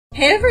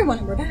Hey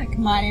everyone, we're back.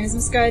 My name is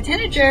Miss Scarlet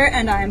Tanager,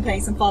 and I am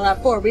playing some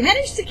Fallout 4. We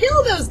managed to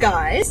kill those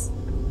guys,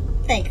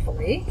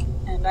 thankfully.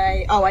 And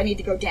I need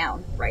to go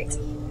down, right.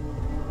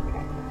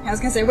 Okay. I was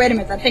gonna say, wait a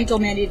minute, that thing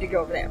told me I needed to go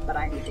over there, but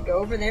I need to go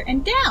over there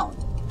and down.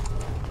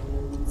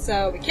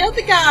 So, we killed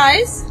the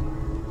guys.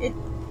 It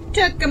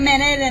took a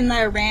minute, and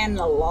I ran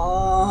a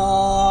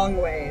long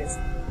ways.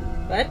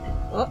 But,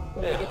 oh,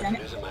 what did I get down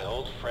here? Visit my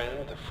old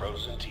friend, the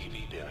frozen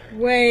TV dinner.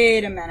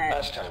 Wait a minute.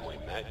 Last time we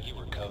met, you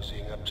were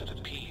cozying up to the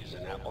peas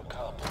and apple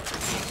cobbler.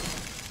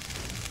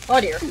 Oh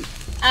dear.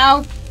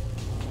 Ow.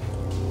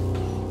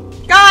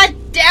 God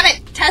damn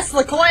it!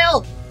 Tesla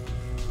coil!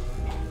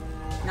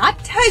 Not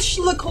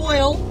Tesla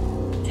coil.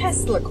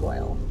 Tesla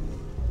coil.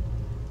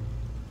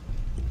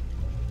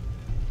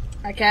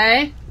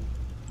 Okay.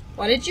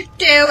 What did you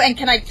do, and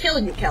can I kill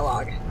you,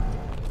 Kellogg?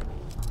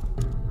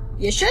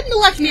 You shouldn't have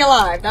left me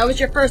alive. That was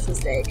your first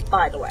mistake,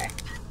 by the way.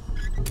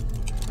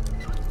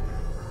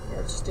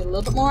 Let's just do a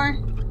little bit more.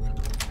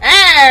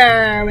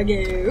 There we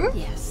go.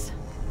 Yes.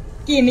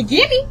 Gimme,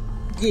 gimme.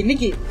 Gimme,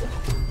 gimme.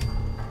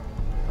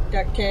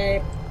 Duct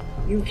tape.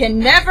 You can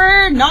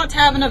never not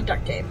have enough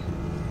duct tape.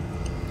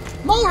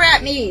 Mole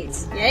rat meat.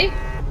 Yay.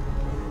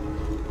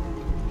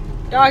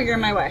 Dog, you're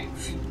in my way.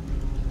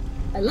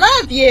 I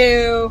love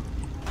you.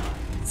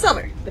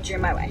 Silver, but you're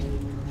in my way.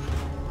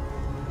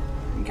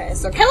 Okay,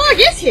 so Kellogg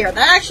is here.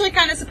 That actually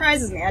kind of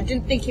surprises me. I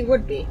didn't think he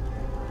would be.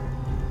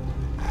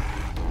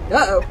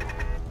 Uh-oh.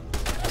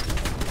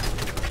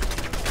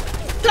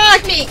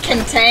 Dog meat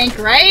can tank,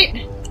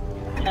 right?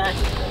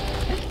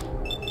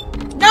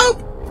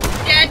 Nope!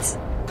 Get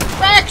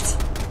wrecked!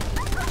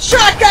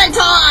 Shotgun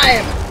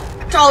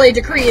time! Tolly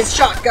decrees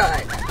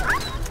shotgun.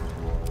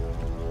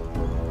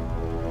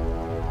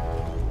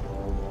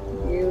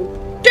 You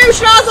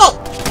douche nozzle!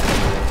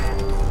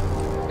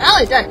 Well,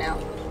 he's dead now.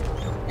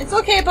 It's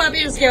okay,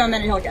 puppy. Just give him a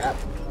minute, he'll get up.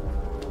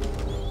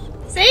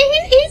 See?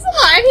 He's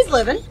alive. He's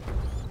living.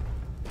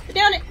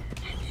 Down it.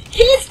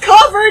 He's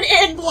covered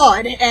in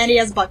blood, and he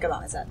has a bucket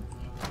on his head.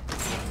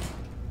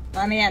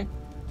 Let me in.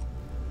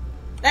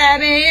 Let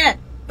me in.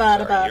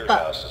 Sorry, your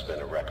house has been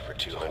a wreck for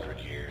 200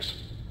 years.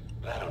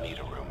 But I don't need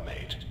a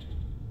roommate.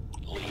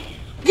 Leave.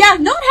 Yeah,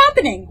 not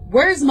happening.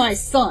 Where's my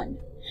son?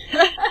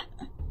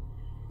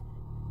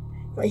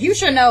 Well, you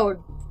should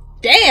know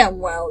damn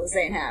well this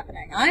ain't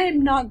happening. I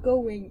am not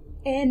going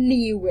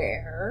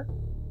anywhere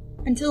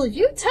until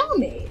you tell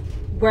me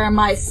where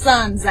my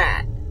son's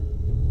at.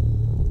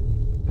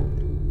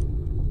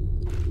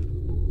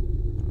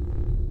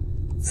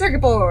 Circuit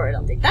board,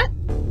 I'll take that.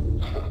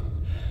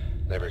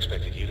 Never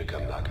expected you to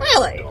come knocking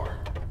Really? on the door.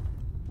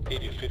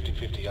 Gave you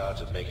 50-50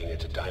 odds of making it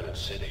to Diamond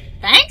City.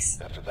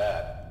 Thanks? After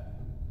that,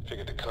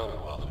 figured the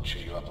Commonwealth would chew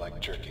you up like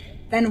jerky.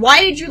 Then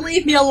why did you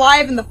leave me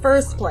alive in the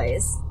first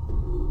place?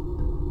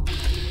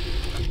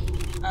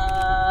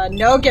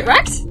 No, get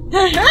wrecked?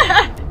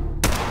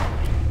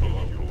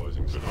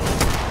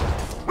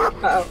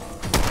 Uh-oh.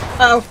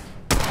 Uh-oh.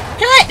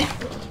 Kill it!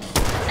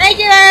 Thank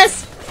you,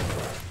 guys!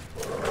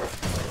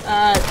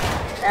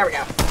 There we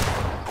go.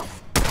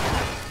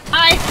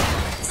 Hi!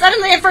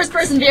 Suddenly in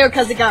first-person view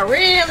because it got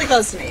really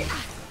close to me.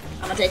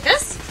 I'm gonna take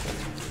this.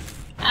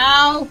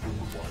 Ow.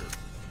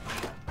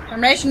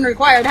 Termination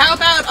required. How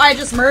about I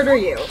just murder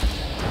you?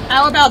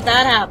 How about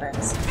that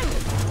happens?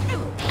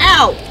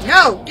 Ow!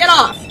 No! Get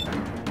off!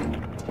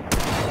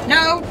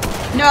 No!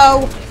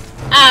 No!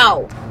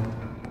 Ow!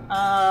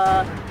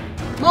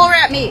 Mole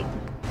rat meat.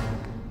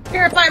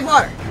 Purified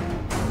water.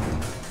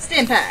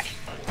 Stim pack.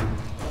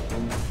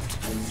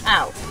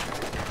 Ow.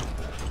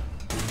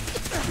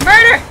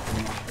 Murder!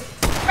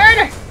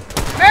 Murder!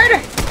 Murder!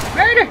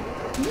 Murder!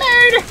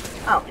 Murder!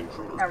 Oh,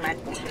 never mind.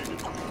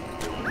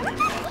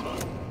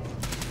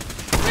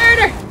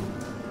 Murder!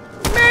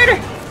 Murder!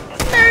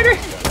 Murder!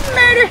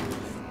 Murder!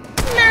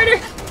 Murder!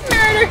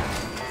 Murder!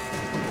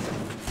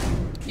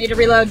 Need to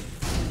reload.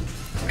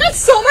 Got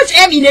so much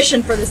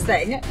ammunition for this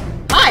thing.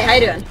 Hi, how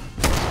you doing?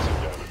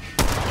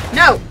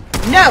 No!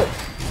 No!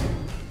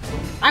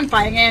 I'm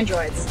fighting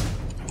androids.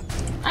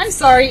 I'm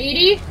sorry,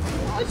 Edie.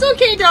 It's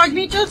okay, dog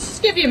meat.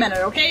 Just give you a minute,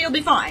 okay? You'll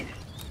be fine.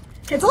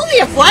 It's only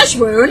a flesh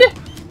wound.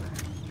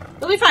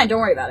 You'll be fine. Don't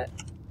worry about it.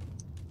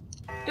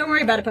 Don't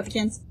worry about it,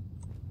 puffykins.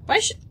 Why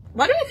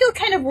do I feel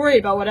kind of worried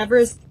about whatever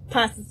is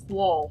past this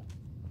wall?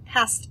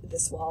 Past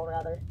this wall,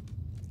 rather.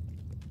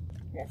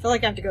 Yeah, I feel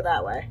like I have to go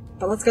that way.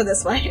 But let's go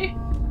this way.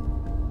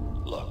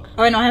 Look.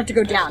 Oh, no, I have to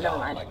go down. Never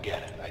mind. I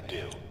get it. I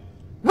do.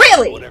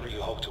 Really? Whatever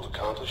you hope to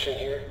accomplish in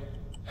here,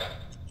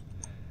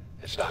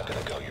 it's not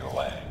gonna go your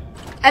way.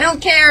 I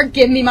don't care.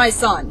 Give me my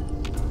son.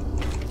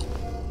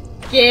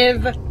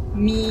 Give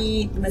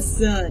me my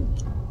son.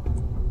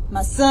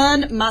 My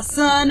son, my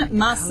son,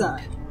 my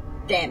son.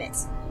 Damn it.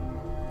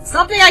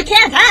 Something I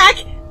can't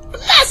hack!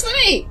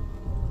 Blasphemy!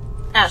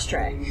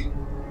 Ashtray.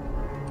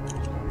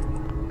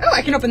 Oh,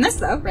 I can open this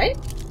though, right?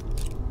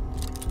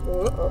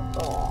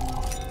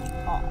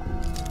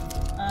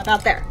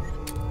 About there.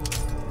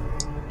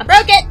 I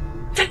broke it!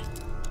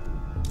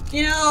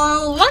 You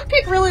know,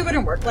 lockpick really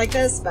wouldn't work like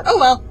this, but oh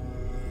well.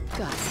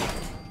 God.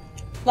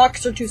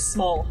 Locks are too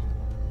small.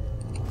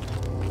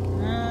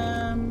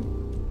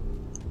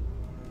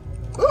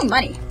 Ooh,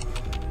 money.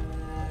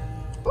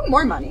 Ooh,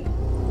 more money.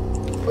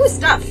 Ooh,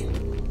 stuff.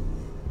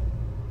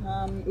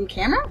 Ooh,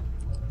 camera?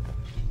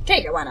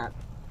 Take it, why not?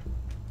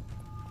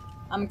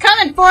 I'm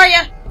coming for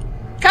you!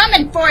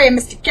 Coming for you,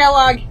 Mr.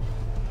 Kellogg!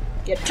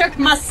 You took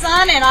my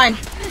son, and I'm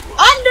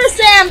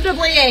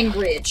understandably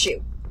angry at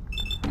you.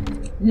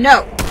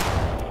 No.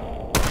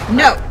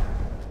 No.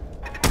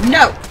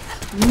 No.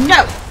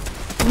 No.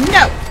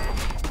 No.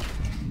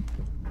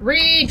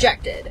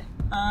 Rejected.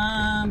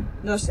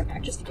 No stim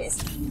pack, just in case.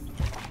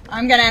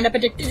 I'm gonna end up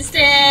addicted to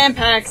stim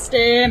packs,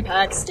 stim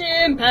packs,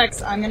 stim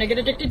packs. I'm gonna get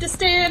addicted to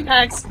stim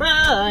packs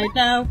right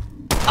now.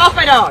 Off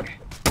my dog!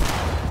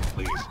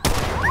 Please,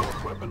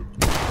 weapon.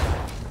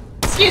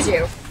 Excuse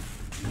you.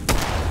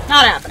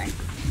 Not happening.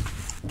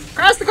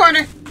 Across the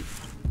corner.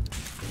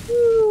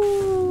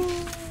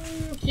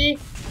 Okay.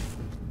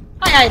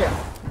 Hi, item.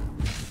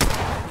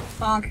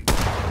 Bonk.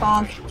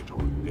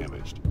 Bonk.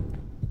 Damaged.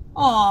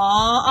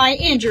 Aww, I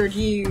injured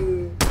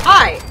you.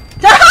 Hi!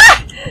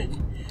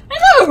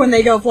 I love it when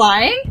they go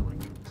flying!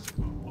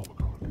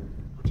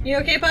 You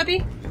okay,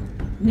 puppy?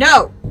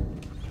 No!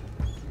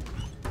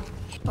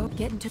 Oh,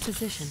 get into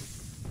position.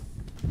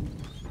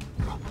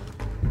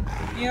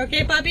 You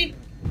okay, puppy?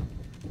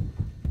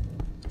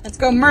 Let's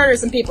go murder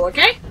some people,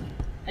 okay?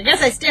 I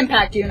guess I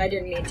stimpacked you and I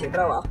didn't mean to, but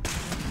oh well.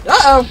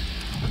 Uh-oh!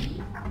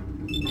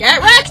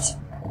 Get wrecked!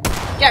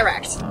 Get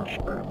wrecked.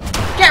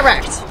 Get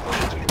wrecked.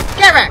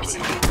 Get wrecked!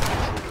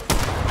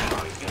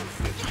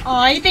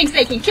 Aw, he thinks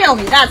they can kill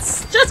me.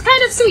 That's just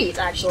kind of sweet,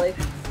 actually.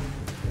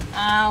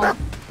 Ow.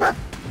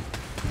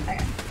 Okay.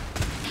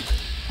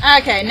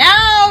 Okay,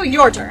 now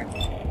your turn.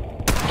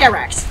 Get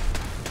wrecked.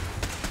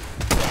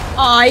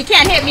 Aw, he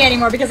can't hit me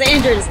anymore because I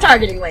injured his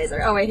targeting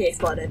laser. Oh wait, he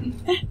exploded.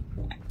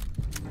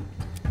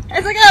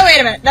 It's like, oh wait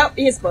a minute. Nope,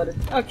 he exploded.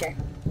 Okay.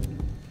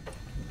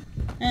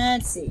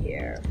 Let's see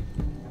here.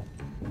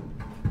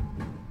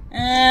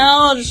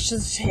 I'll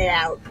just hit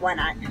out. Why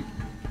not?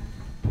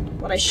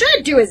 What I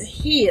should do is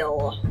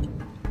heal.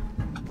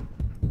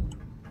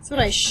 That's what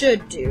I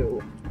should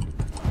do.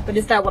 But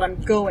is that what I'm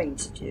going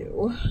to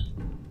do?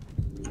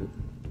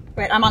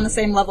 Wait, I'm on the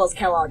same level as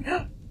Kellogg.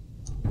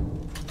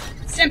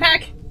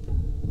 Stimpack!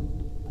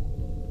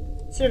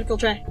 Surgical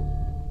tray.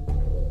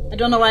 I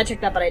don't know why I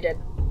took that, but I did.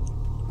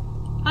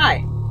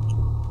 Hi.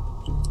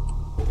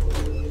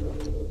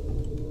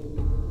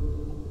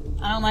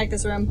 I don't like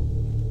this room.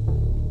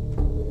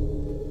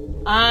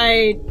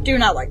 I do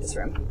not like this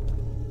room.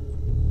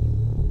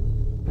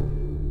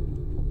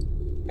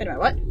 Wait a minute,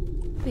 what?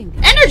 Bingo.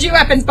 Energy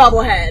weapons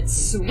bobblehead!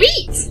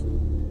 Sweet!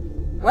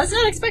 Was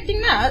not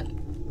expecting that.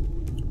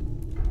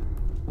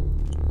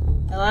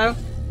 Hello?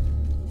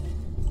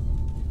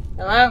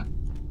 Hello?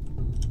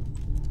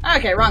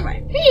 Okay, wrong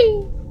way.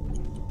 Whee!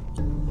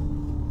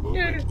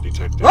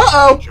 Detected.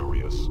 Uh-oh!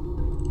 Curious.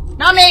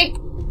 Not me!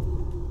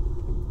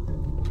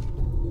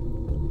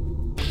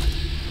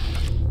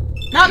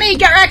 Not me!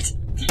 Get wrecked!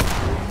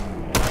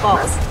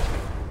 Balls.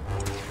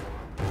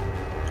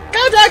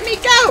 Go, dog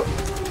meat, go!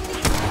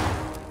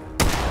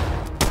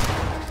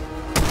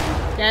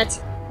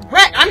 Get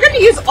wrecked! I'm gonna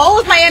use all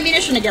of my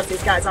ammunition against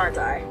these guys, aren't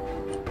I?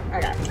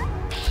 Okay.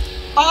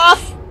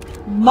 Off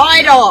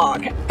my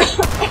dog!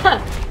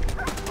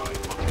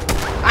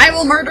 I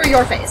will murder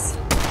your face.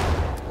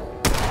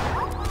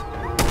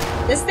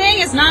 This thing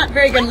is not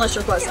very good unless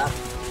you're close up.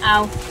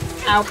 Ow.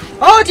 Ow.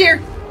 Oh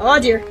dear! Oh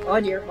dear. Oh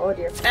dear. Oh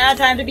dear. Bad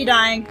time to be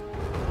dying.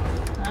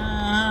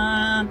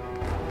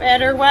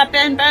 Better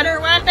weapon. Better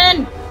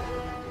weapon!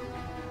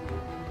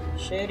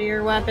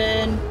 Shittier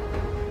weapon.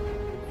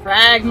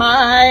 Frag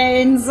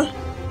mines! Do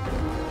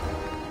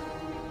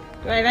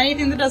I have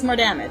anything that does more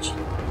damage?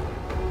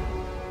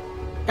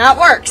 That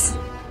works!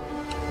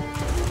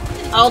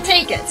 I'll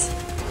take it.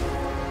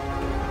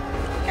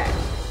 Okay.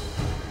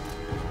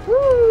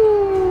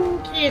 Woo!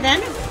 Okay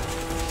then.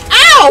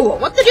 Ow!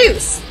 What the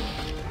deuce?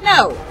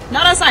 No,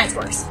 not how science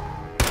works.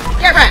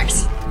 Get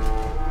wrecked.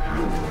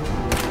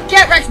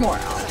 Get wrecked more.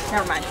 Oh,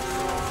 never mind.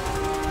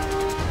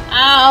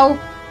 Ow.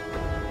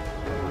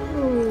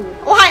 Ooh.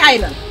 Oh, hi,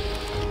 Ivan.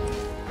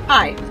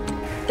 Hi.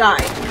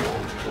 Die.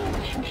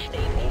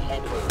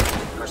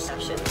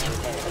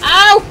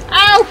 Ow!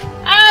 Ow!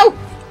 Ow!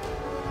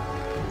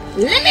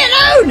 Leave me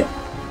alone!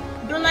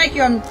 I don't like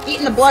you. I'm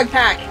eating the blood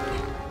pack.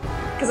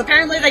 Because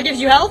apparently that gives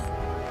you health?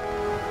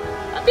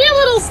 I'd be a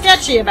little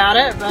sketchy about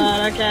it,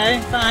 but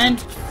okay, fine.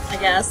 I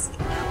guess.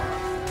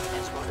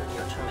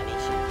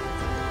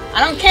 I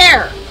don't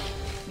care!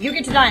 You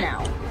get to die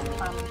now.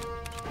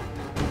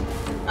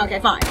 Okay,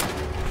 fine.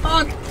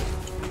 Honk!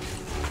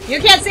 You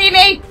can't see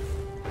me!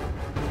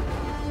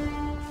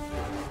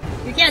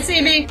 You can't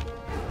see me!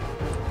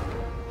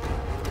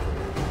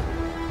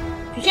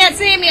 If you can't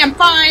see me, I'm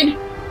fine!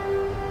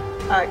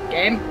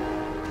 Game.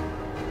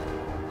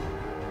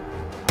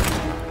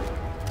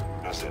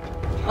 That's it.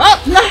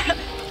 Oh!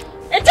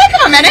 It took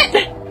him a minute!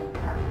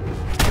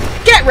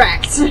 Get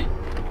wrecked!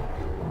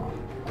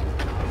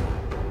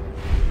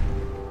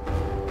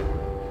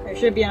 There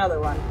should be another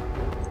one.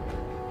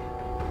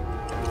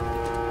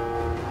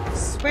 I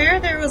swear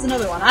there was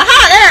another one.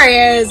 Aha! There he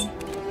is!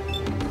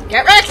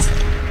 Get wrecked!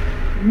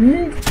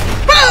 Boom!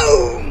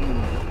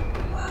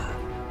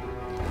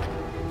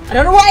 I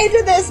don't know why I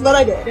did this, but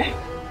I did.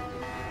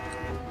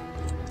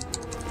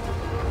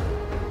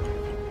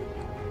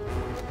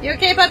 You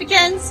okay,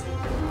 puppykins?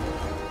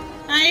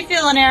 How you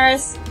feeling,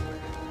 Eris?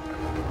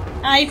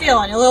 How you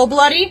feeling? You a little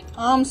bloody?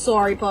 I'm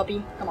sorry,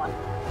 puppy. Come on.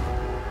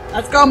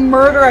 Let's go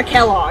murder a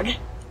Kellogg.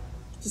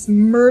 Just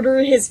murder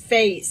his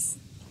face.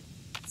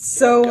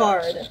 So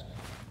hard.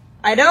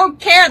 I don't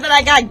care that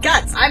I got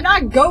guts. I'm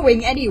not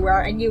going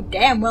anywhere, and you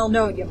damn well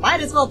know. You might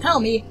as well tell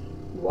me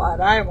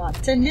what I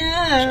want to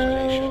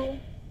know.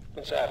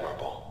 It's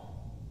admirable.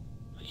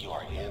 You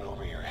are in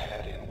over your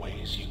head in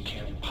ways you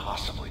can't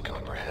possibly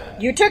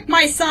comprehend. You took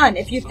my son.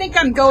 If you think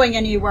I'm going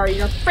anywhere,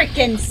 you're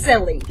freaking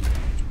silly.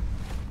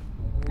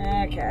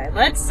 Okay,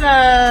 let's,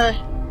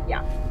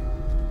 yeah.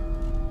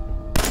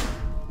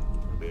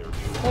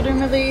 Hold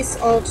and release,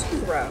 alt,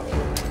 throw.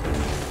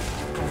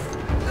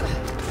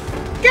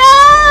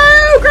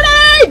 Go!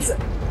 Grenades!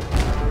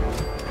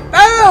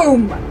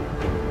 Boom!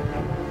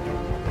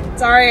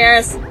 Sorry,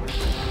 Eris.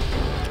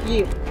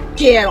 You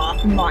get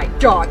off my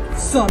dog,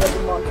 son of a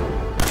monkey.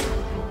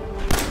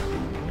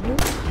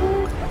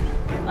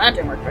 That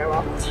didn't work very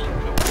well.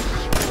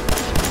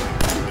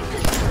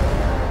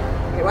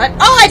 Okay, what?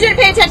 Oh, I didn't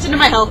pay attention to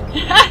my health.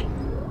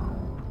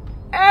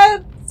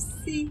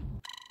 Oopsie.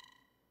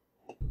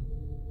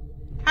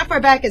 How far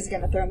back is it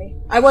gonna throw me?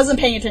 I wasn't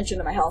paying attention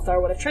to my health, or I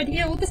would have tried to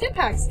heal with the stim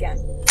packs again.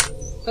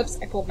 Oops,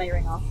 I pulled my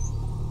ring off.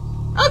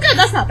 Oh good,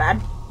 that's not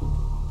bad.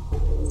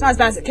 It's not as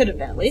bad as it could have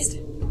been, at least.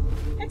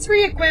 Let's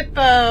re-equip,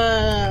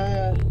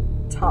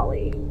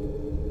 Tolly.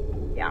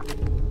 Yeah.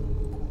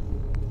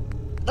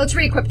 Let's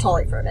re-equip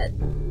Tolly for a bit.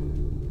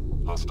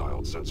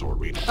 Hostile sensor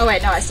reading. Oh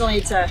wait, no, I still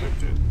need to...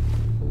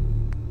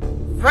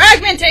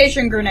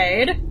 Fragmentation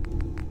grenade!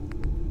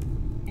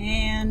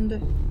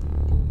 And...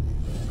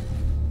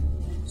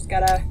 Just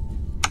gotta...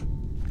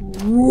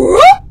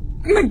 Whoop!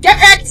 Get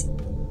wrecked!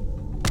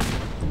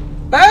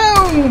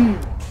 Boom!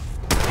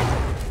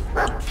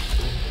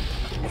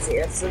 Let's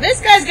see, so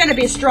this guy's gonna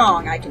be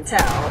strong, I can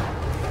tell.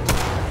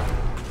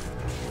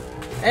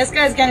 This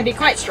guy's gonna be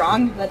quite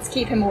strong. Let's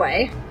keep him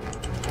away.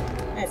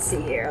 Let's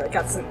see here.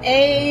 Got some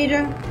aid.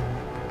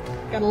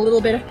 Got a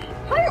little bit of...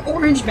 Why are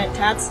orange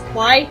mentats?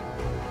 Why?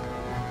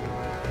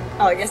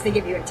 Oh, I guess they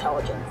give you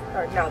intelligence.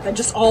 Or no, they're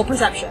just all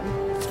perception.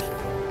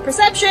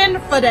 Perception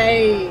for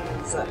days.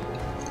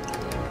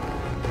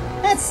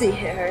 Let's see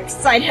here.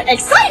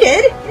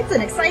 Excited? It's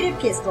an excited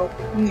pistol.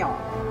 No.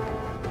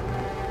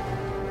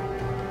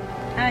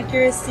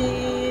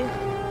 Accuracy.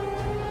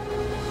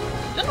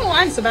 Don't know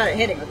why I'm so bad at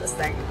hitting with this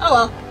thing. Oh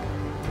well.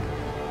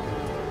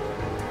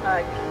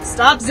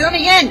 Stop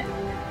zooming in!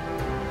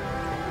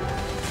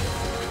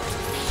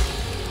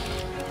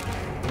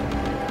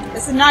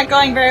 This is not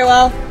going very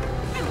well.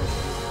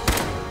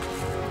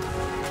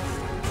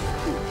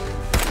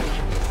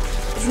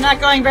 This is not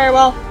going very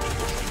well.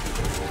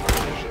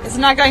 This is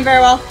not going very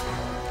well.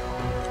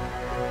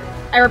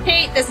 I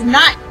repeat, this is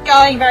not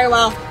going very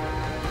well.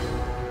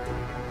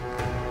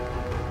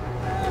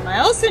 I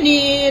also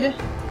need...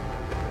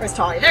 Where's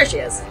Tolly? There she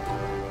is.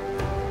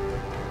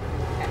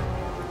 Okay.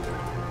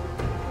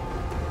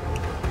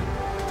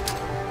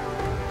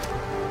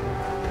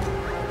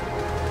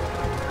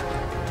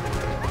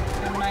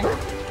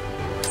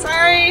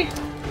 Sorry.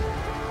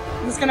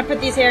 I'm just gonna put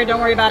these here, don't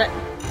worry about it.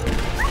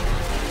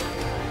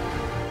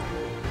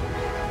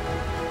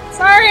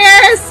 Sorry,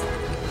 Eris!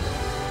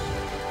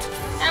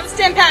 Have a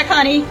stim pack,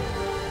 honey.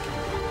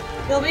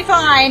 You'll be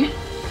fine.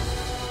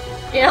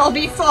 It'll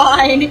be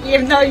fine,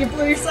 even though you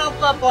blew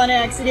yourself up on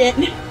accident.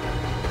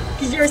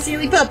 Because you're a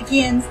silly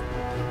puppykins.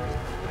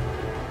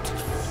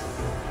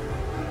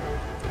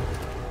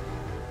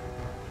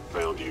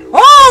 Found you.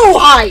 Oh,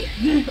 hi!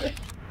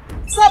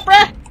 What's up,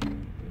 bruh?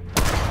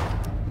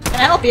 Can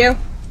I help you?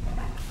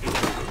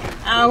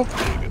 Ow.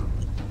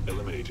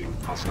 Eliminating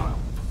hostile.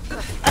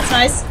 That's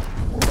nice.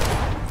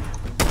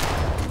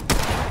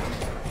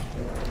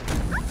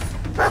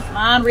 Come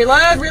on,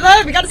 reload,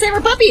 reload! We gotta save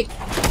our puppy!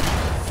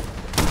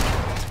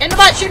 In the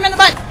butt! Shoot him in the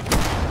butt!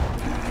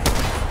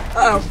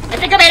 Uh-oh. I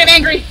think I made him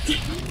angry!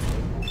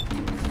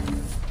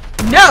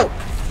 No!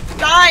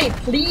 Die!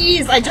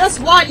 Please! I just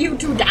want you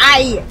to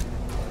die!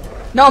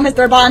 No,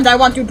 Mr. Bond, I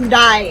want you to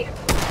die!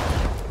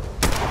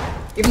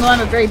 Even though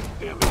I'm a very,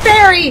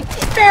 very,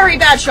 very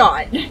bad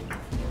shot!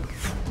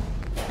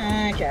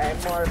 Okay,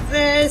 more of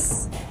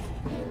this.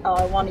 Oh,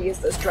 I want to use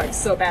those drugs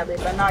so badly,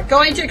 but I'm not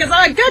going to because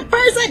I'm a good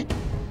person!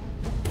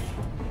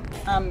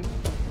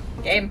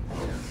 Game.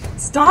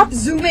 Stop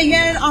zooming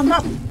in on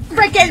the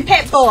frickin'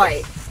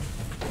 Pip-Boy!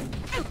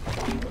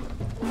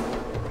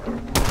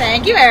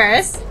 Thank you,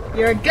 Eris.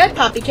 You're a good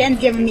puppykin,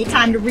 giving me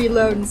time to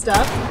reload and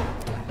stuff.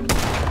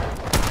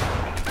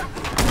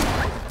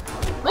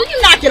 Will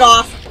you knock it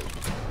off?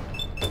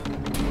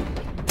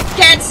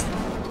 Get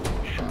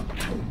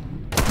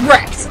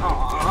wrecked.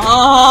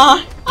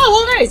 Aww. Oh,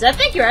 well, there is that.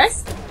 Thank you,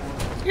 Eris.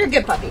 You're a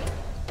good puppy.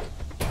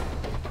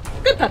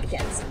 Good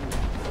puppykins.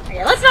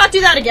 Okay, let's not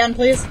do that again,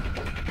 please.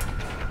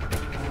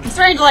 I'm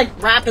starting to, like,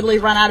 rapidly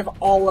run out of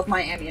all of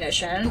my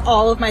ammunition,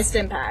 all of my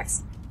stim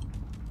packs.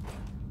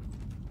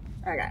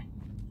 Okay.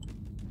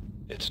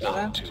 It's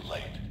not too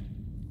late.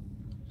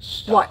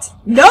 Stop. What?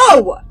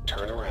 No!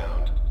 Turn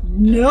around.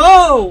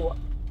 No!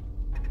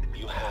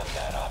 You have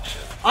that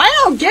option. I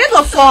don't give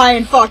a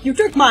flying fuck! You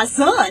took my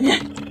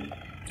son!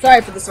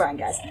 Sorry for the swearing,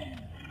 guys.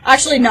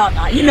 Actually, no, I'm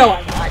not. You know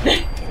I'm not.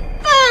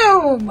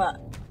 Boom!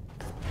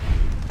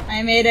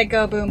 I made it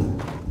go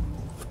boom.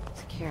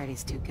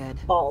 Security's too good.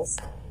 Balls.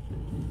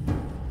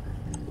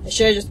 I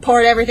should have just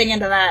poured everything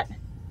into that.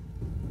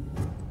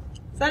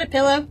 Is that a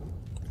pillow?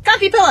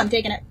 Comfy pillow, I'm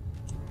taking it.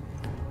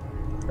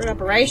 For an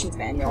operations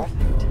manual.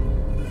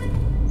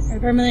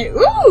 Permanently.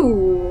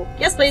 Ooh!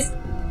 Yes, please.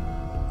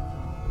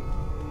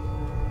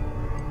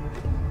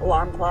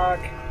 Alarm clock.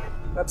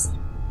 Whoops.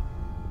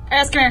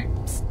 Ass, come here.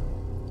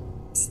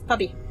 Psst,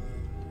 puppy.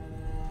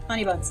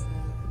 Honey buns.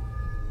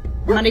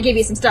 I'm gonna give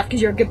you some stuff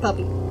because you're a good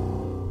puppy.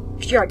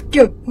 Because you're a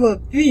good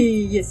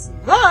puppy. Yes,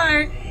 you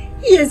are.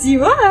 Yes,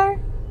 you are. I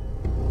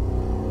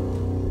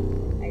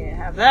can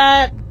have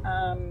that.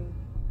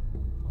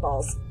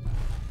 Balls.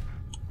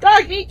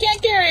 Dog meat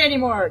can't carry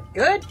anymore.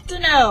 Good to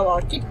know.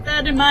 I'll keep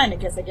that in mind in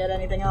case I get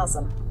anything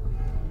awesome.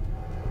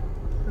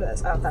 What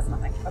is this? Oh, that's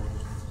nothing. Okay.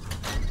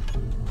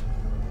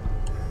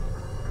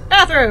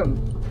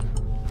 Bathroom.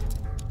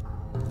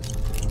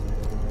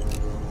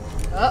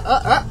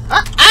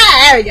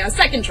 There we go.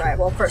 Second try.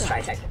 Well, first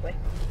try, technically.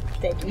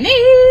 Taking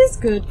these.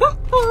 Goodbye.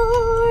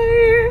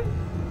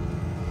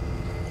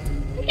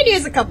 I could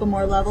use a couple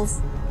more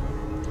levels.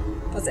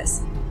 What's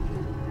this?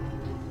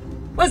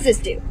 What's this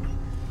do?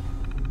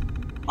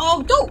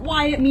 Oh, don't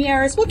whine at me,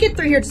 Eris. We'll get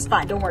through here just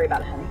fine. Don't worry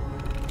about it, honey.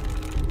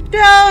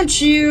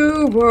 Don't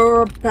you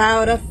worry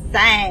about a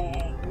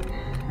thing.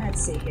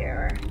 Let's see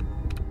here.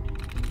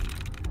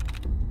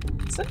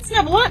 So it doesn't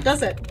have a lot,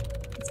 does it?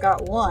 It's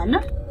got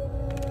 1.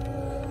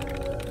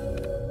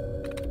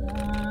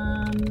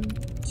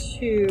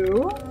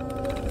 2.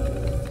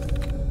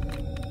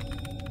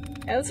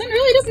 Yeah, this one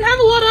really doesn't have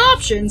a lot of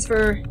options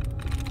for...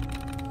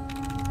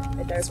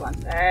 Wait, there's one.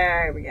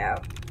 There we go.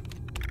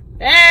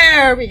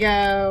 There we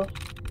go.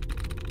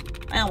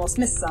 I almost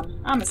missed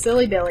some. I'm a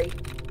silly Billy.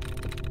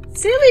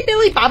 Silly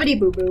Billy bobbity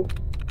boo boo.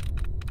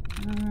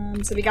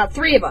 So we got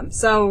 3 of them.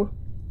 So,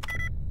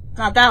 it's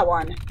not that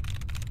one.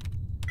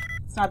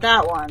 It's not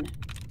that one.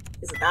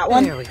 Is it that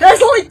one?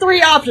 There's only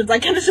 3 options. I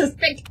could have just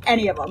picked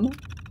any of them.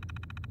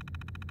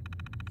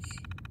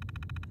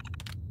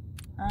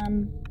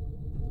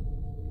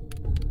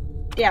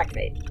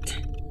 Deactivate.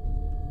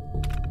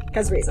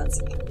 Because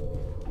reasons. Okay.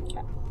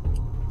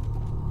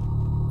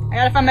 I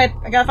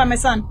gotta find my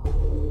son.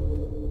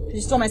 Cause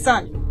you stole my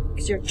son.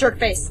 Cause you're a jerk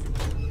face.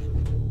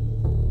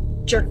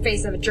 Jerk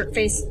face of a jerk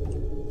face.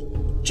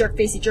 Jerk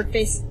facey jerk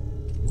face.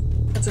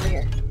 What's over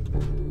here?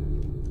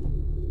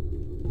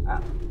 Oh.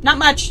 Not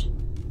much.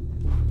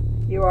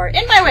 You are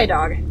in my way,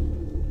 dog.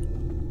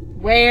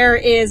 Where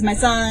is my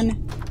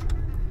son?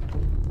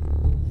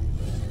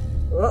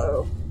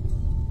 Uh-oh.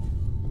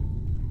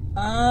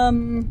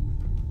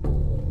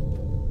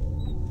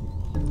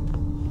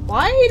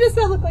 Why does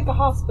that look like a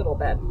hospital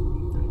bed?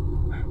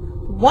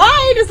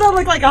 Why does that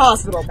look like a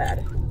hospital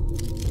bed?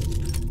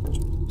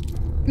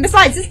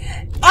 Besides,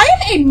 I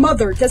am a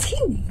mother. Does he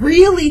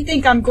really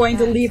think I'm going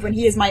to leave when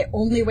he is my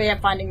only way of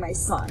finding my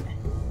son?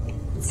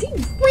 Does he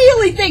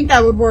really think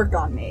that would work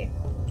on me?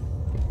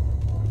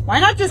 Why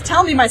not just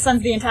tell me my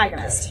son's the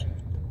antagonist?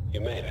 You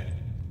made it.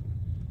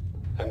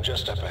 I'm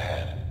just up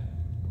ahead.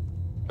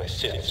 My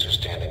sins are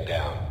standing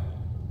down.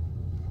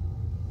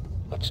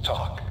 Let's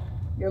talk.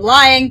 You're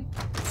lying.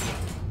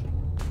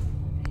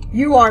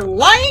 You are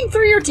lying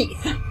through your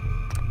teeth.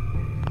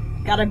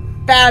 Got a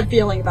bad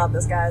feeling about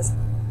this, guys.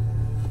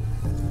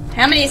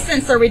 How many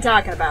synths are we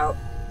talking about?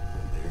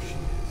 There she is.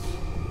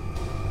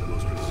 The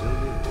most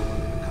resilient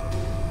woman in the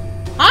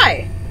colony.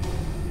 Hi.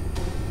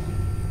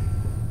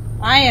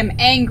 I am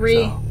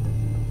angry. So,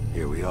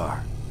 here we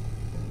are.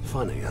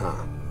 Funny,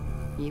 huh?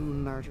 You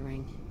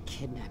murdering,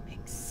 kidnapping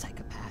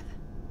psychopath.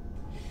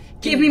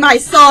 Give me my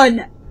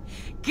son!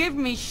 Give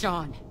me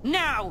Sean,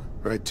 now!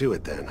 Right to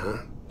it then, huh?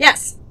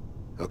 Yes.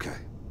 Okay.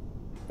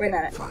 Wait a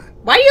minute. Fine.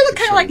 Why do you look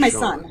Your kind of like my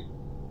son, son?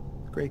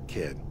 Great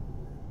kid.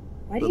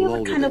 Why do you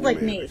look kind of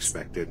like me?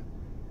 Expected.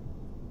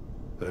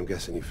 But I'm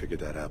guessing you figured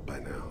that out by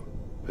now.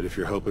 But if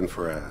you're hoping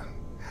for a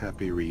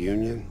happy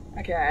reunion,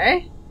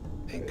 Okay.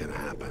 ain't gonna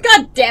happen.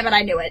 God damn it,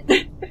 I knew it.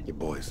 Your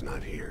boy's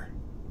not here.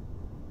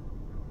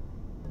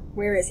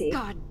 Where is he?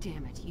 God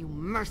damn it, you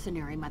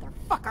mercenary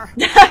motherfucker!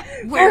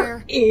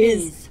 Where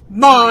is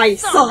my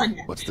son?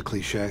 What's the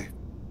cliche?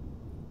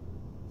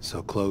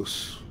 So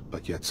close,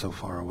 but yet so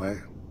far away?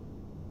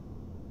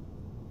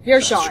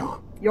 You're That's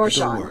Sean. You're But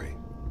Sean. Don't worry.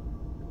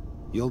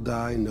 You'll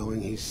die knowing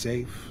he's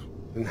safe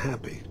and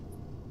happy.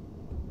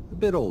 A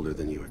bit older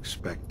than you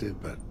expected,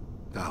 but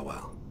ah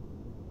well.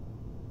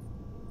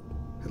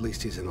 At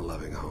least he's in a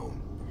loving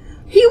home.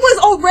 He was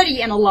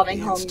already in a loving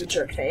The home, you Institute.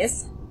 jerk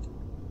face.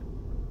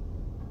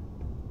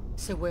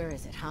 So where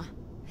is it, huh?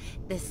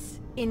 This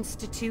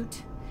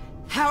institute?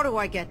 How do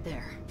I get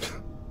there?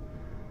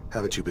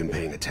 Haven't you been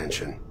paying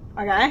attention?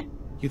 Okay.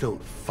 You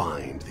don't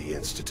find the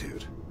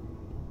Institute.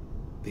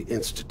 The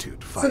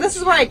Institute finds So this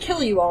is where I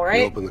kill you all, you.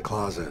 right? Open the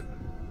closet.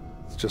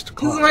 It's just a This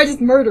closet. is where I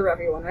just murder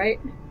everyone, right?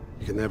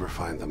 You can never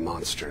find the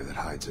monster that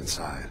hides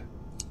inside.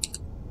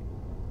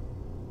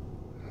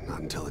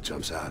 Not until it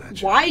jumps out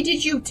at you. Why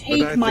did you But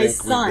take I my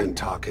think we've been son?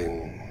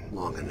 talking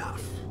long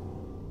enough.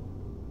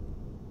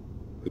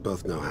 We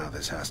both know how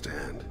this has to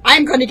end.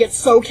 I'm gonna get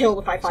so killed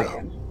if I fight So.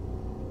 him.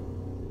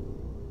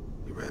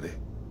 You ready?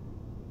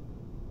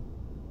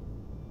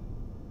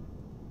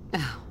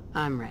 Oh,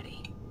 I'm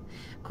ready.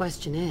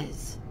 Question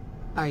is,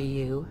 are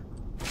you?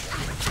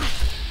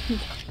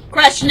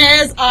 Question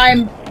is,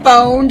 I'm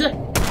boned.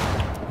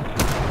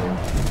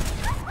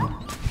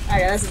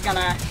 Okay, this is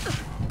gonna...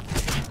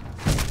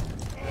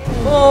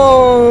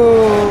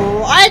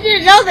 Oh, I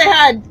didn't know they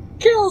had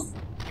kill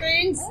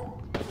screens.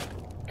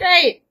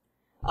 Great.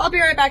 I'll be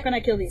right back when I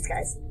kill these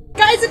guys.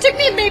 Guys, it took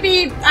me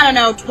maybe, I don't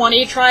know,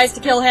 20 tries to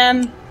kill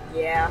him.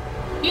 Yeah.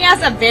 He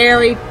has a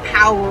very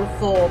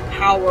powerful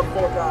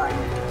gun.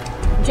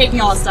 I'm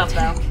taking all his stuff,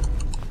 though.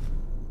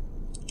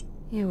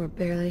 You were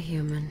barely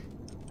human.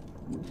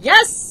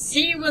 Yes,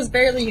 he was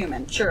barely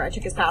human. Sure, I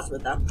took his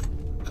password, though.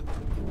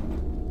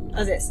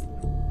 What's this?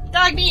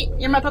 Dog meat,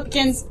 you're my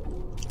puppykins.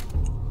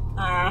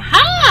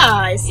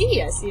 Aha! I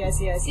see.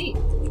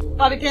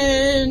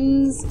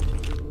 Puppykins.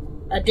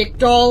 A dick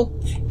doll.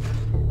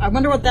 I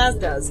wonder what that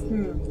does.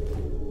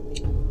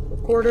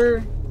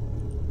 Recorder.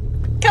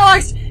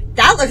 Kellogg's.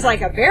 That looks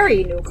like a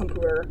very new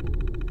computer.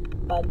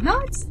 But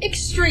not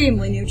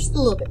extremely new, just a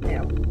little bit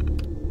new.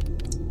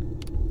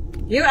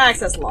 View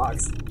access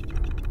logs.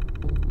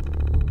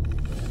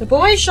 The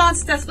boy Sean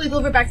successfully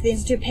delivered back to the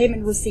Institute.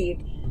 Payment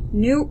received.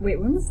 Wait,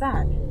 when was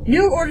that?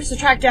 New orders to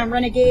track down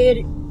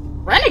Renegade.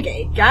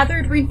 Renegade?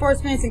 Gathered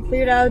reinforcements and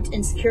cleared out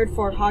and secured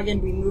Fort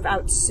Hagen. We move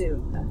out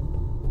soon.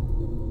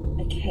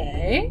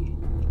 Okay.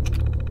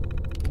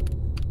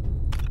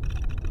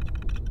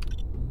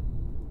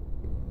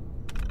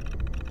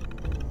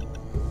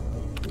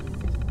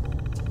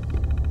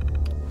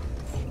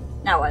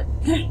 Now what?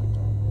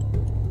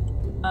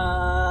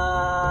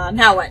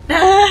 Now what?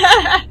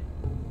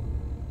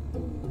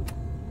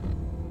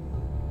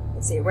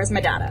 Let's see, where's my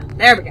data?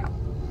 There we go.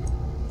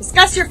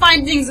 Discuss your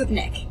findings with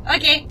Nick.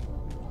 Okay.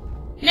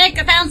 Nick,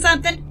 I found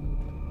something.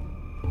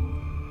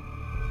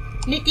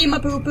 Nicky ma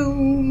poo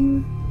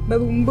poo.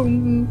 Boom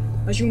boom.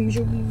 Ba zoom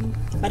zoom.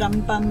 Ba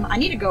dum bum. I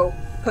need to go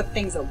put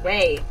things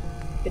away.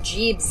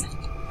 Bejeebs.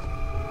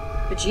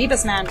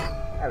 Bejeebus, man.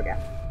 There we go.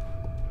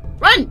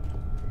 Run!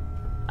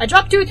 I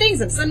dropped 2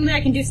 things and suddenly I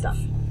can do stuff.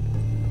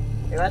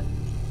 Wait, what?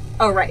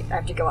 Oh, right. I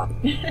have to go up.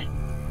 Wait,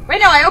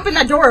 no, I opened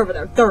that door over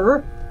there.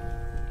 Durr.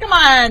 Come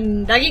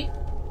on, Dougie.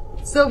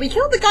 So we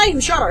killed the guy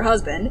who shot our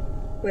husband,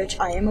 which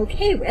I am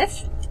okay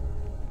with.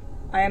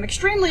 I am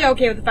extremely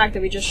okay with the fact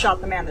that we just shot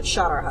the man that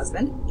shot our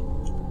husband.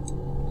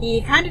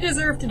 He kinda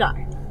deserved to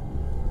die.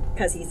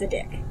 Because he's a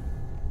dick.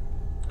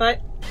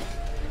 But...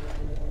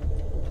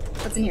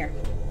 what's in here?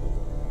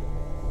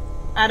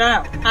 I don't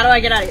know. How do I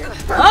get out of here?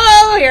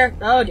 Oh, here!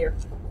 Oh, dear.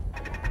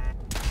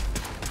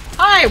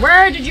 Hi,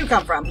 where did you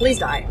come from? Please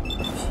die.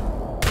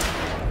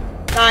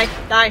 Die,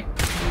 die,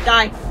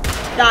 die,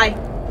 die.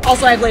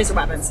 Also, I have laser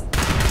weapons.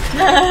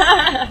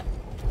 I'm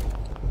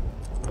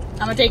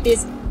gonna take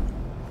these.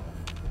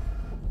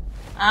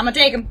 I'm gonna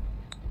take them.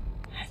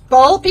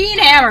 Ball-peen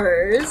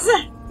hammers.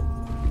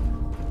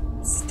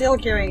 Still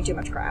carrying too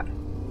much crap.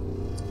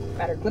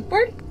 Better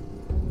clipboard.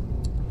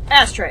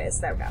 Ashtrays.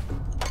 There we go.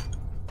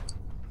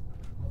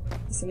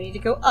 So we need to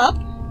go up.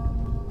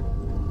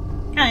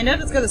 Kind of.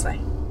 Let's go this way.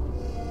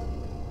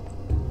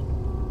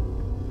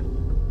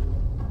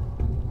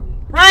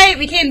 Right,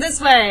 we came this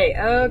way.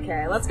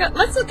 Okay, let's go.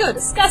 Let's go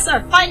discuss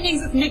our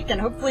findings with Nick,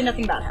 and hopefully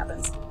nothing bad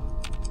happens.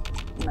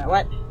 No matter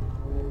what.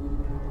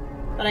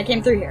 But I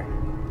came through here.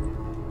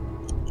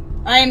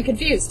 I am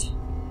confused.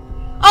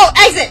 Oh,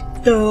 exit!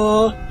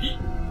 Duh.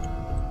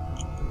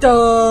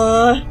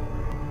 Duh.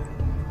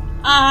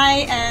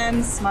 I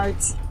am smart.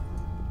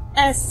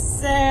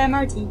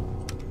 SMRT.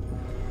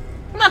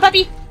 Come on,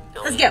 puppy.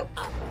 Let's go.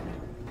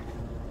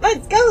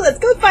 Let's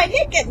go find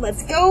Nick, and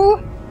let's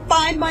go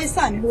find my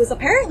son, who is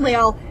apparently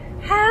all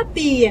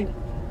happy and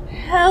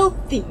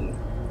healthy.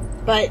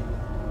 But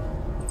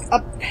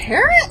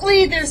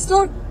apparently they're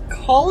still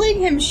calling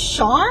him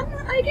Sean,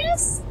 I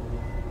guess?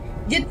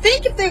 You'd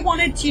think if they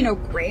wanted to,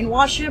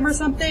 brainwash him or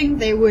something,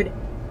 they would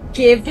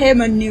give him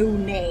a new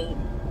name.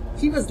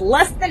 He was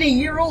less than a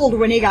year old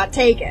when he got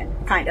taken,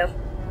 kind of.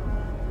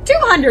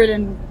 200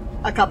 and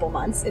a couple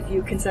months, if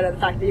you consider the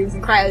fact that he was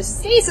in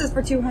cryostasis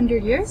for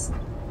 200 years.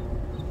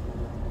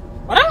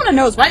 What I want to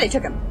know is why they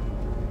took him.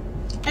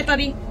 Hey,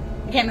 puppy.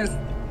 I can't move.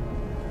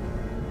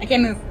 I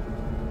can't move.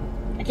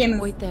 I can't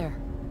move. Wait there.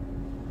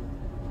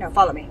 No,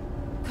 follow me.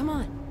 Come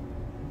on.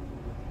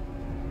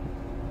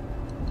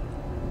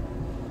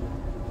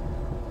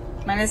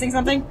 Am I missing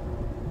something?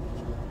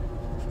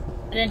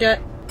 I didn't do it.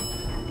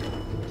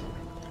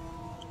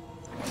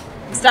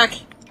 I'm stuck.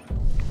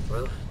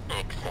 Roof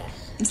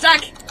access. I'm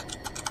stuck.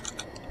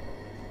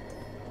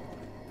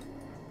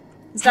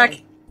 Stuck.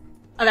 Hey.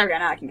 Oh, there we go.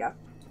 Now I can go.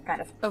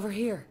 Kind of. Over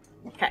here.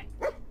 Okay.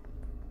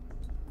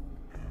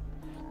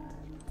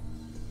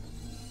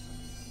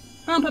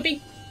 Come on,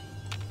 puppy.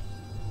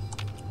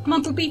 Come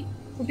on, poopy.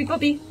 Poopy,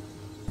 puppy.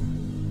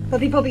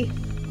 Puppy, puppy.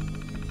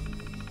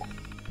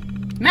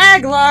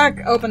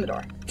 Maglock! Open the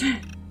door.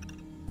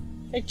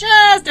 They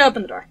just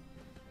opened the door.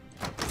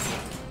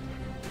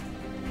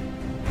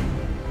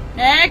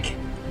 Nick!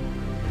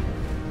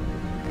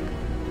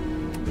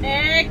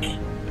 Nick!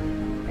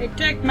 They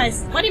took my...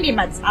 What do you mean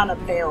my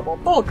unavailable?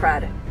 Bull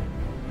crud.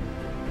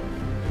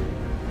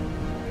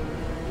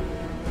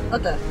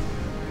 What the...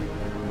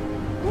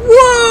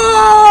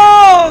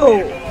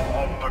 Whoa! Of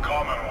the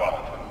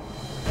Commonwealth.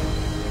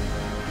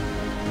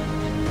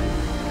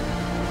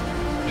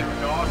 Do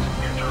not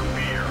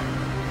interfere.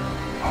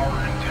 Our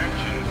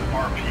intentions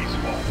are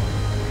peaceful.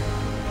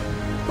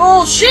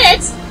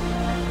 Bullshit!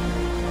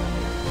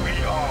 We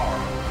are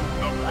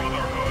the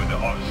Brotherhood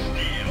of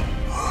Steel.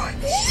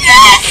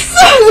 Yes!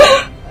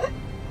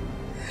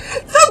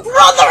 The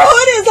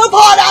Brotherhood is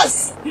upon us!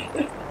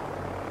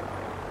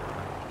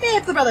 Hey,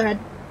 it's the Brotherhood.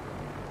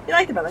 You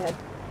like the Brotherhood.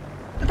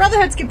 The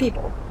Brotherhood's good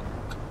people.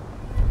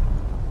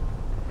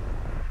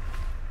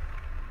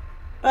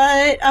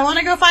 But I want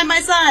to go find my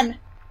son.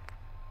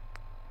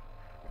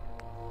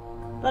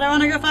 We're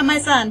gonna go find my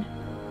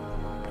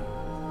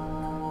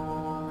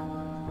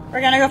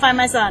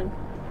son.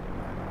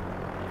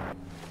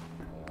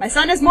 My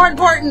son is more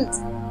important.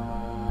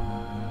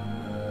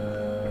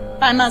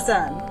 Find my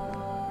son.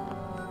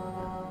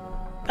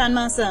 Find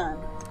my son.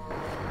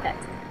 Okay.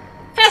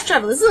 Fast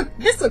travel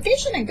this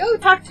location and go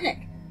talk to Nick.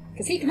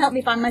 Because he can help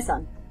me find my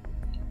son.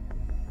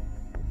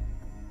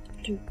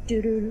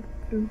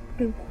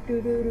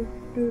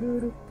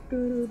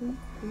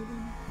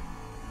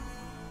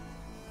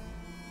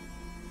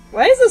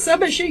 Why is a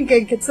submachine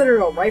gun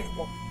considered a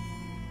rifle?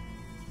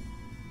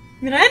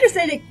 I mean, I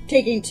understand it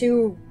taking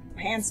 2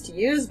 hands to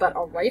use, but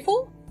a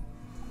rifle?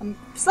 A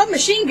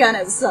submachine gun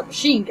is a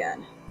submachine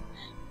gun.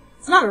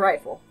 It's not a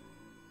rifle.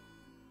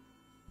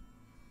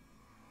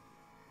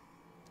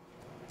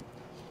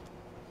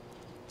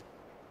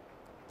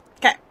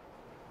 Okay.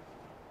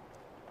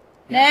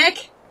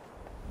 Nick?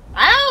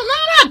 I'm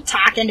not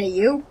talking to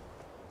you.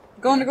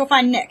 I'm going to go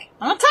find Nick.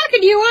 I'm not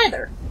talking to you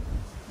either.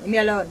 Leave me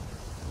alone.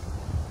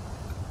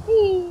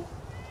 Whee.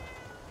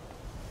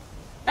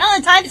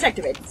 Valentine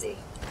Detective Agency.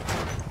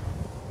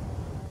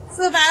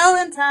 So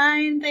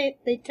Valentine,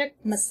 they took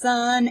my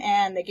son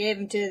and they gave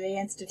him to the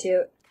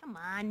Institute. Come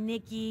on,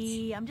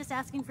 Nikki. I'm just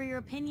asking for your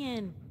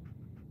opinion.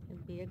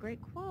 It'd be a great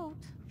quote.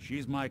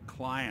 She's my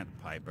client,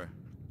 Piper.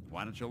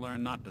 Why don't you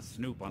learn not to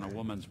snoop on a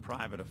woman's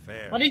private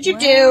affairs? What did you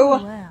do?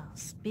 Well,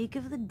 speak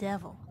of the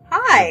devil.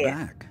 Hi. You're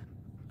back.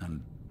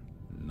 And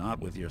not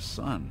with your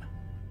son.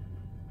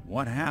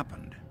 What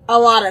happened? A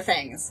lot of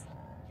things.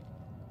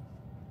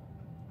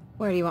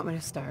 Where do you want me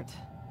to start?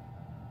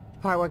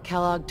 Part where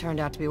Kellogg turned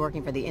out to be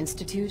working for the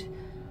Institute?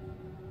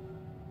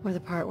 Or the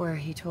part where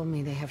he told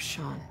me they have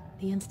Sean?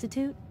 The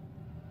Institute?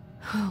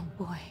 Oh,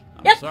 boy.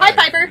 I'm Yep, sorry, hi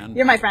Piper. man.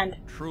 You're my friend.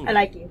 Truly. I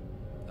like you.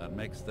 That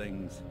makes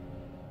things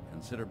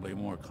considerably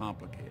more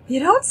complicated. You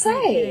don't Not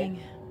say. kidding.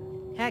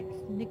 Heck,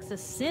 Nick's a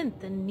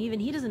synth, and even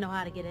he doesn't know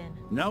how to get in.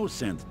 No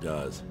synth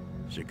does.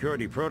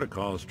 Security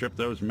protocols strip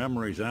those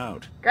memories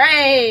out.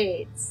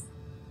 Great.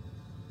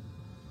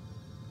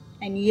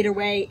 I need a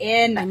way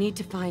in. I need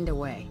to find a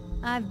way.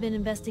 I've been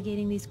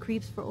investigating these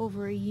creeps for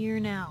over a year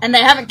now. And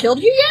they haven't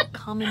killed you yet?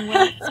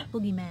 Commonwealth's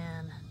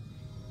boogeyman.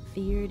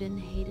 Feared and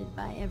hated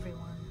by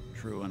everyone.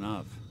 True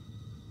enough.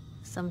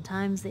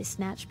 Sometimes they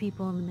snatch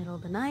people in the middle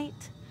of the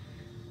night,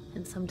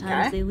 and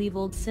sometimes Okay. they leave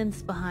old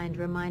synths behind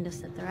to remind us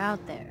that they're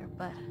out there.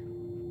 But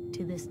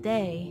to this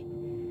day,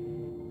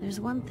 there's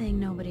one thing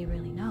nobody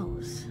really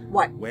knows.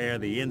 What? Where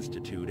the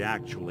Institute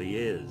actually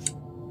is.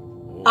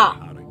 Or Ah.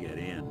 how to get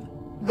in.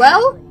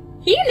 Well,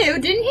 he knew,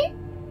 didn't he?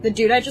 The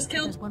dude I just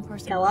killed? There's one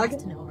person Kellogg? who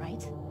has to know,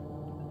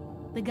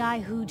 right? The guy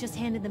who just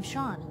handed them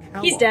Sean.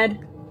 He's dead.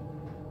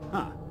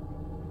 Huh.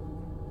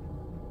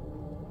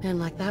 And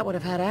like that would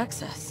have had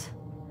access.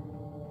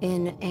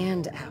 In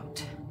and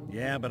out.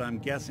 Yeah, but I'm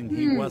guessing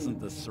he wasn't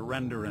the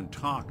surrender and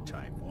talk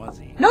type, was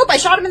he? Nope, I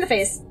shot him in the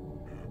face.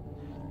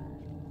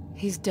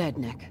 He's dead,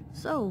 Nick.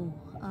 So,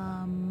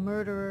 a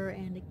murderer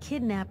and a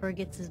kidnapper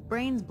gets his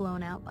brains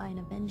blown out by an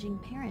avenging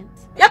parent.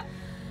 Yep.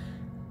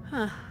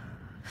 Huh.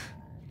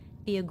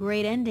 Be a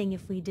great ending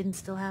if we didn't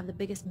still have the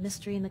biggest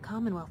mystery in the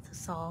Commonwealth to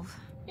solve.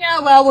 Yeah,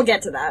 well, we'll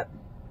get to that.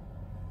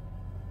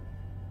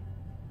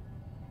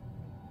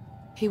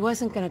 He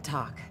wasn't gonna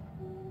talk.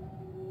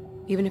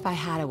 Even if I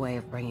had a way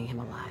of bringing him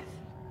alive.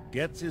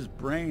 Gets his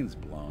brains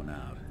blown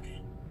out.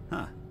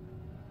 Huh.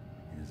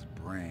 His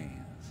brains.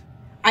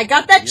 I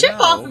got that You chip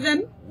know, off of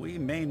him. We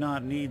may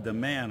not need the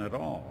man at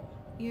all.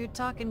 You're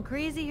talking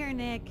crazy here,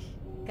 Nick.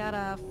 Got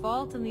a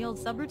fault in the old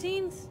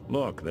subroutines?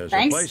 Look, there's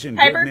Thanks, a place in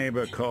Piper. Good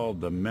Neighbor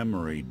called the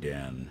Memory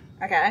Den.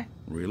 Okay.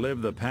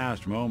 Relive the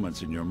past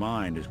moments in your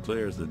mind as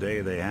clear as the day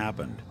they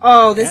happened.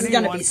 Oh, this is gonna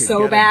Anyone be could so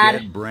get a bad.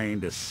 dead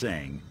brain to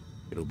sing.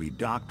 It'll be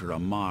Dr.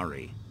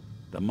 Amari,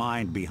 the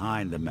mind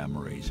behind the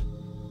memories.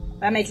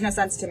 That makes no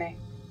sense to me.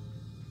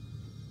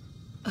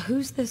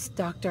 Who's this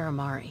Dr.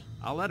 Amari?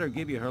 I'll let her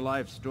give you her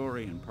life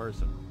story in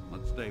person.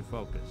 Let's stay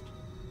focused.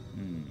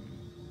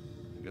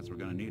 I guess we're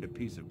gonna need a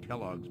piece of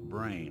Kellogg's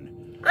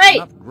brain. Great!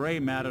 Enough gray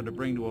matter to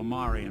bring to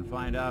Amari and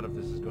find out if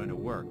this is going to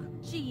work.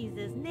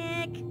 Jesus,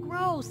 Nick.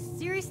 Gross.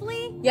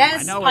 Seriously?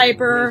 Yes, I know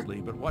Piper. it's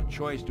grisly, but what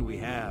choice do we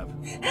have?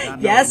 We've got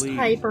no Yes, leads,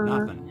 Piper.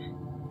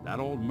 Nothing. That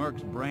old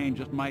Merc's brain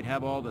just might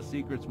have all the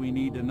secrets we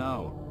need to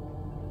know.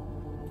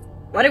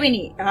 What do we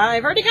need?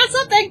 I've already got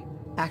something.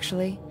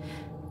 Actually,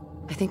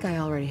 I think I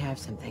already have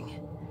something.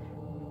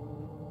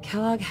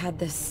 Kellogg had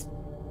this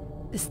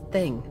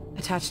thing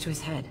attached to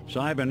his head.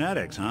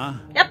 Cybernetics, huh?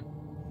 Yep.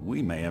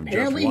 We may have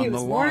Apparently just he won the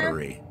was more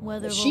lottery.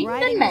 Whether machine we're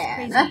than riding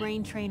man. this crazy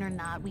brain train or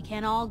not, we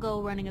can't all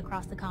go running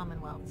across the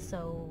Commonwealth,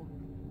 so...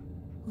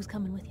 Who's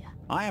coming with you?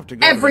 I have to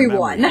go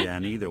Everyone. to the memory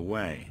den either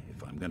way,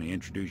 if I'm going to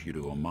introduce you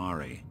to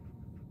Amari.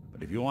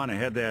 But if you want to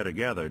head there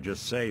together,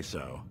 just say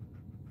so.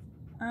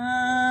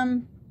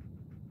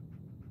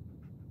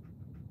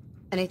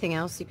 Anything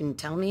else you can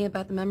tell me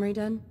about the memory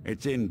den?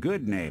 It's in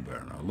Good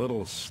Neighbor, a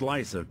little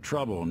slice of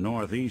trouble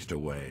northeast a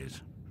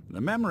ways. The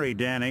memory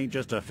den ain't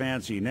just a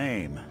fancy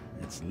name.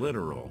 It's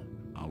literal.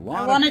 A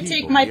lot wanna of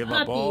take people my give up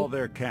puppy. all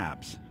their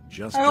caps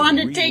just I to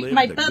wanna relive take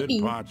my the puppy.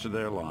 good parts of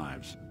their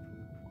lives.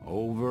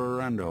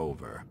 Over and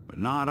over. But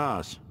not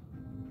us.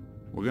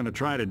 We're gonna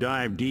try to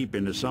dive deep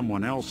into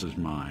someone else's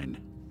mind.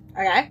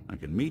 Okay. I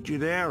can meet you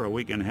there, or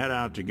we can head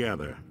out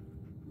together.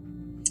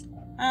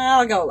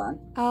 I'll go alone.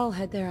 I'll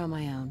head there on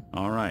my own.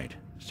 All right.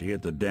 See you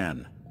at the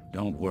den.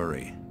 Don't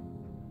worry.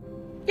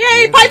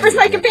 Yay, Piper's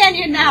my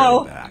companion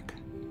now! Right back.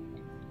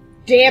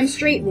 Damn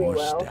straight we More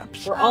will.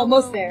 steps. We're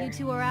almost well, there. You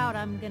two are out.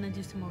 I'm gonna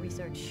do some more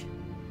research.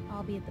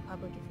 I'll be at the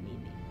public if you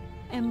need me.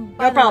 And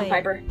by No the problem, way,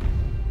 Piper.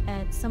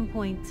 at some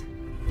point,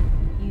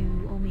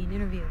 you owe me an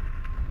interview.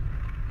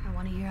 I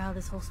want to hear how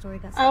this whole story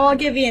got started. I will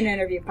give you an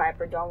interview,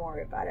 Piper. Don't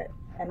worry about it.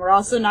 And we're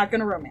also not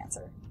gonna romance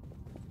her.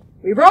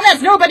 We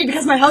romance nobody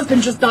because my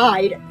husband just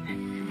died.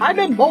 I'm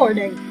in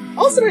mourning.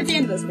 Also, at the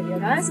end of this video,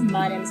 guys,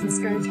 my name is Miss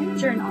Scarlet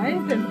Tanager, and I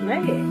have been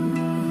playing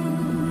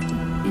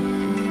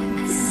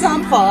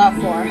some Fallout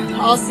 4.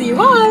 I'll see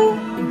you all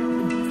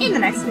in the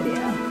next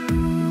video.